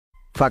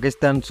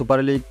Pakistan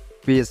Super League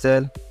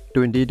PSL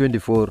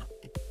 2024.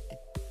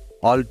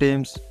 All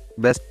teams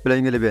best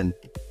playing 11.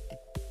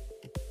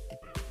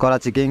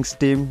 Karachi Kings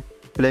team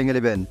playing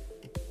 11.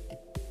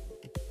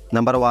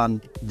 Number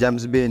 1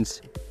 James Beans.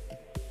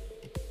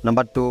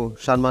 Number 2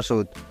 Shan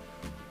Masood.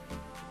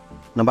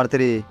 Number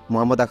 3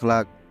 Muhammad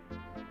Akhlaq.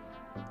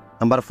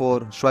 Number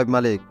 4 Shoaib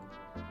Malik.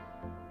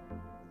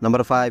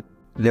 Number 5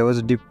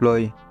 Lewis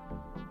Deploy.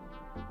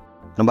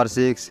 Number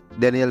 6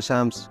 Daniel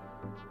Shams.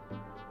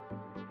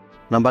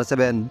 Number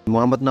 7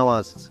 Muhammad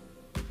Nawaz.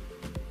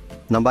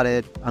 Number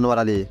 8 Anwar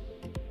Ali.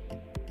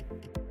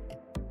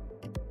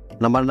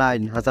 Number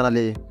 9 Hassan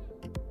Ali.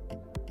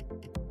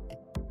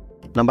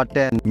 Number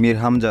 10 Mir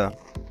Hamza.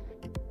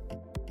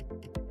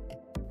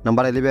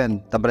 Number 11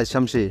 Tabrez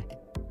Shamsi.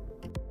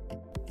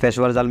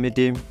 Peshawar Zalmi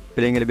team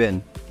playing 11.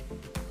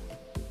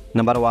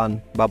 Number 1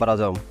 Babar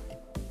Azam.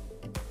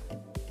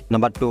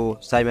 Number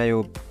 2 Saim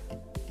Ayub.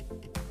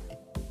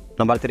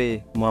 Number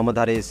 3 Muhammad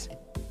Haris.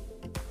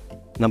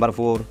 Number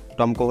 4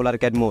 Tom Kohler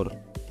Kedmore.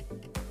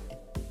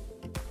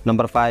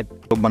 Number 5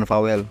 Rubban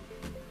Fowell.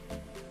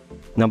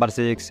 Number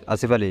 6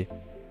 Asif Ali.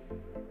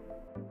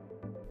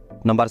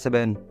 Number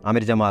 7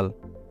 Amir Jamal.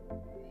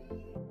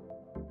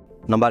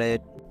 Number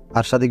 8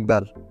 Arshad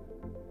Iqbal.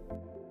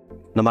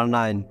 Number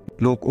 9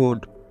 Luke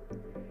Wood.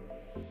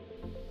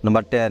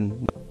 Number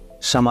 10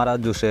 Shamara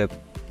Joseph.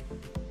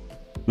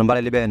 Number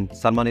 11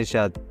 Salman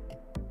Irshad.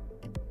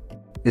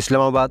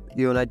 Islamabad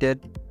United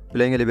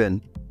playing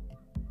 11.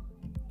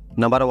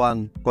 Number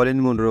 1 Colin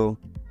Munro.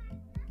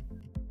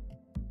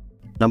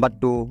 Number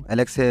 2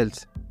 Alex Hales.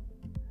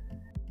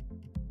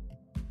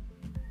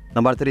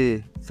 Number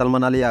 3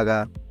 Salman Ali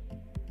Aga.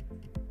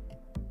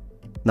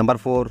 Number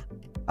 4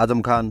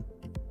 Azam Khan.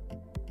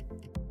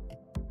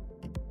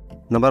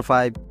 Number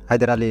 5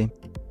 Haider Ali.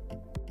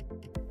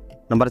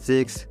 Number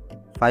 6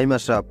 Fahim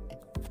Ashraf.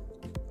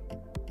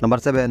 Number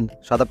 7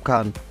 Shadab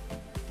Khan.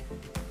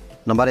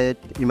 Number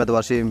 8 Imad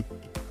Wasim.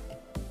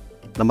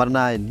 Number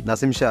 9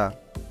 Nasim Shah.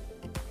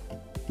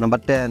 Number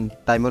 10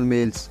 Taimur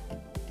Mills.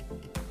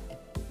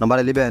 Number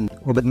 11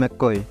 Obed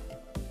McCoy.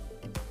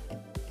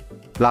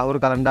 Lahore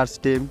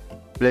Qalandars team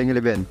playing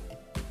 11.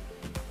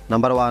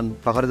 Number 1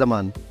 Fakhar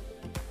Zaman.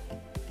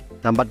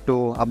 Number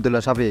 2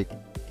 Abdullah Shafiq.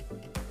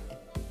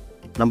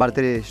 Number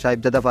 3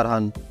 Shaib Zada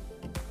Farhan.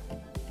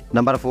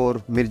 Number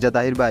 4 Mirza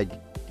Tahir Baig.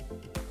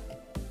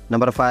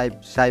 Number 5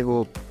 Shai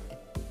Hope.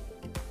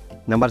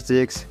 Number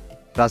 6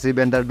 Rasib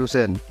Ender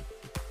Dusen.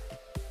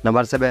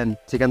 Number 7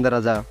 Sikandar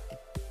Raza.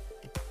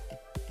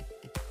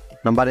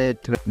 Number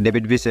 8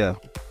 David Visser.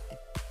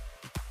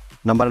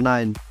 Number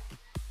 9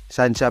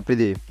 Shahin Shah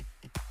Pridi.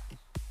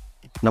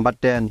 Number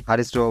 10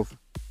 Haris Rauf.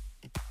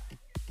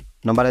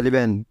 Number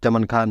 11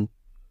 Jaman Khan.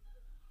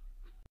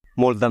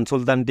 Multan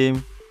Sultan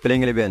team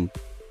playing 11.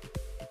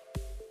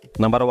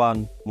 Number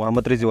 1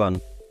 Muhammad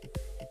Rizwan.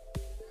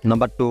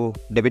 Number 2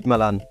 David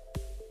Malan.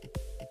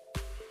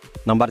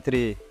 Number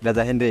 3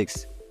 Raza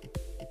Hendricks.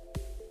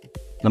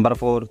 Number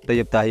 4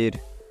 Tayyib Tahir.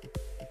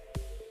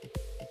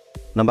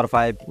 Number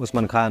 5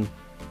 Usman Khan.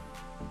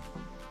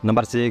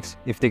 Number 6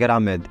 Iftikhar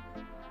Ahmed.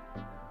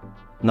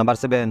 Number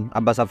 7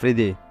 Abbas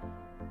Afridi.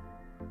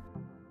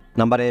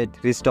 Number 8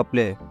 Chris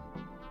Topley.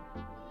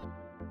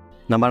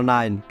 Number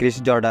 9 Chris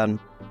Jordan.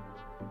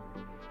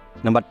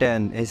 Number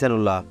 10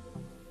 Ehsanullah.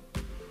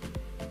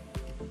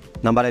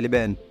 Number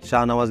 11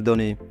 Shah Nawaz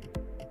Dhoni.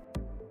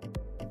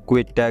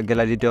 Quit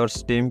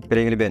Gladiators team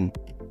playing 11.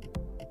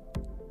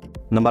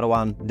 Number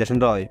 1 Jason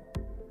Roy.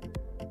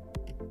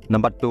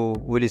 Number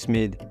 2 Will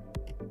Smith.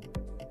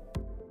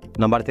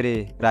 Number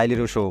 3 Riley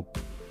Rusho.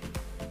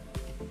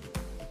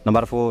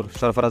 Number 4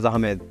 Sarfaraz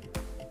Ahmed.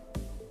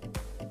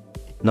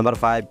 Number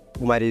 5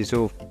 Umair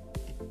Yusuf.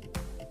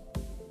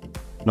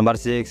 Number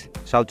 6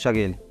 Saud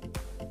Shagil.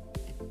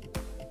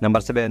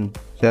 Number 7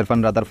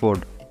 Sherfan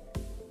Rutherford.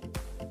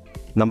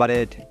 Number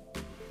 8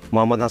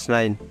 Muhammad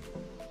Hasnain.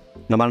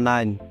 Number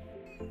 9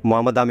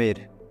 Muhammad Amir.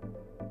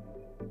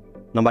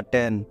 Number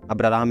 10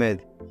 Abrar Ahmed.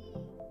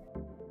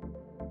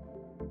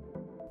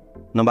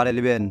 Number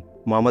 11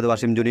 Muhammad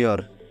Wasim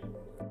Jr.